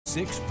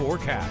6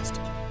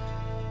 forecast.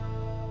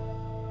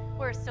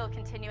 We're still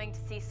continuing to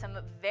see some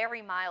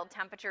very mild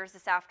temperatures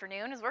this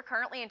afternoon as we're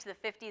currently into the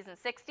 50s and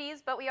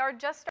 60s, but we are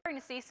just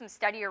starting to see some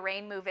steadier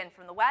rain move in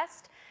from the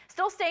west.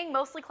 Still staying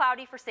mostly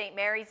cloudy for St.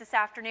 Mary's this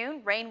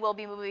afternoon. Rain will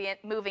be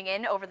moving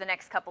in over the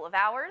next couple of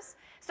hours.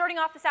 Starting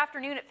off this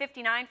afternoon at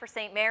 59 for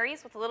St.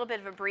 Mary's with a little bit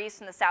of a breeze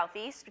from the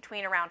southeast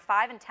between around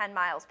 5 and 10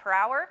 miles per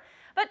hour.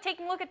 But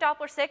taking a look at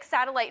Doppler 6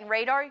 satellite and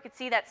radar, you can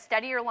see that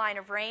steadier line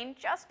of rain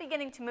just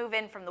beginning to move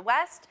in from the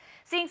west.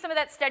 Seeing some of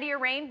that steadier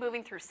rain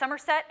moving through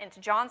Somerset into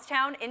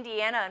Johnstown,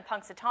 Indiana, and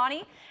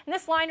Punxsutawney. And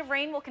this line of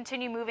rain will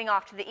continue moving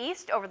off to the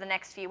east over the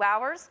next few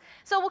hours.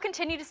 So we'll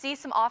continue to see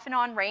some off and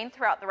on rain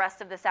throughout the rest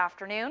of this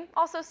afternoon.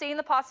 Also seeing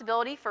the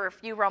possibility for a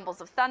few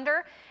rumbles of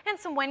thunder and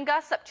some wind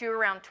gusts up to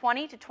around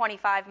 20 to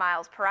 25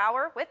 miles per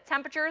hour with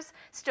temperatures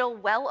still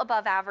well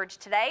above average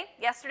today.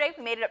 Yesterday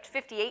we made it up to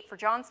 58 for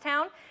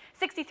Johnstown,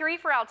 63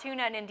 for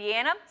Altoona and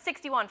Indiana,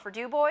 61 for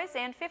DuBois,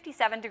 and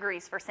 57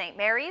 degrees for St.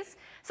 Mary's.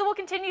 So we'll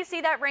continue to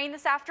see that rain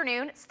this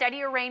afternoon.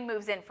 Steadier rain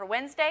moves in for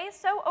Wednesday.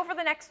 So over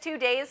the next 2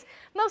 days,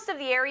 most of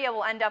the area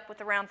will end up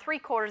with around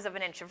 3/4 of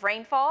an inch of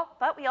rainfall.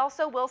 But we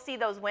also will see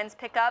those winds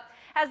pick up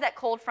as that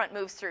cold front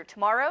moves through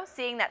tomorrow,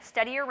 seeing that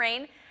steadier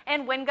rain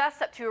and wind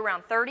gusts up to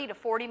around 30 to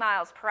 40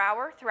 miles per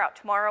hour throughout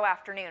tomorrow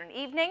afternoon and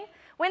evening.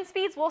 Wind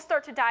speeds will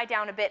start to die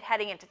down a bit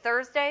heading into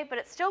Thursday, but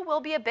it still will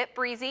be a bit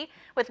breezy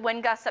with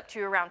wind gusts up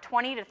to around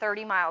 20 to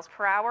 30 miles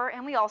per hour,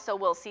 and we also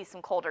will see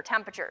some colder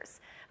temperatures.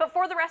 But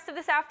for the rest of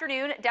this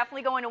afternoon,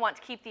 definitely going to want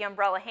to keep the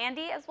umbrella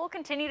handy as we'll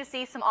continue to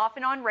see some off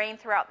and on rain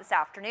throughout this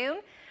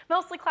afternoon.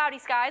 Mostly cloudy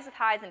skies with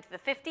highs into the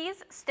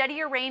 50s.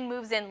 Steadier rain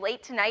moves in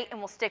late tonight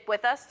and will stick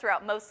with us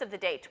throughout most of the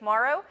day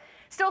tomorrow.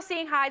 Still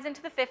seeing highs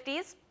into the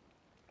 50s.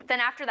 Then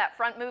after that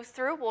front moves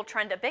through, we'll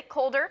trend a bit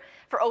colder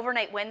for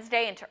overnight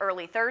Wednesday into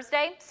early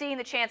Thursday, seeing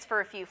the chance for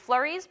a few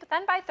flurries. But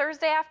then by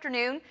Thursday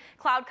afternoon,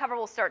 cloud cover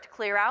will start to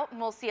clear out and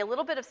we'll see a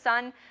little bit of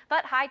sun,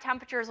 but high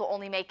temperatures will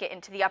only make it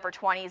into the upper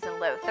 20s and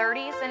low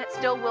 30s, and it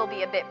still will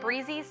be a bit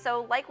breezy,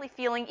 so likely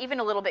feeling even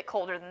a little bit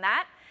colder than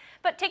that.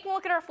 But taking a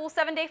look at our full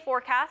 7-day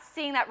forecast,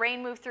 seeing that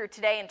rain move through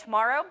today and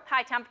tomorrow,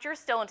 high temperatures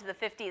still into the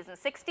 50s and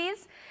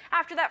 60s.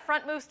 After that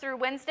front moves through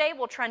Wednesday,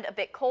 we'll trend a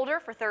bit colder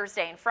for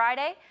Thursday and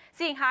Friday,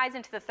 seeing highs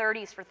into the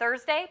 30s for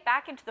Thursday,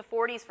 back into the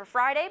 40s for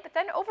Friday, but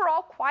then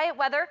overall quiet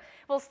weather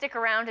will stick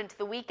around into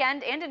the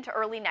weekend and into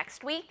early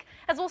next week,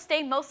 as we'll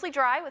stay mostly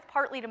dry with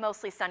partly to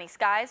mostly sunny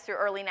skies through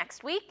early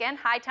next week and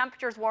high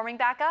temperatures warming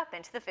back up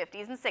into the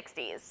 50s and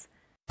 60s.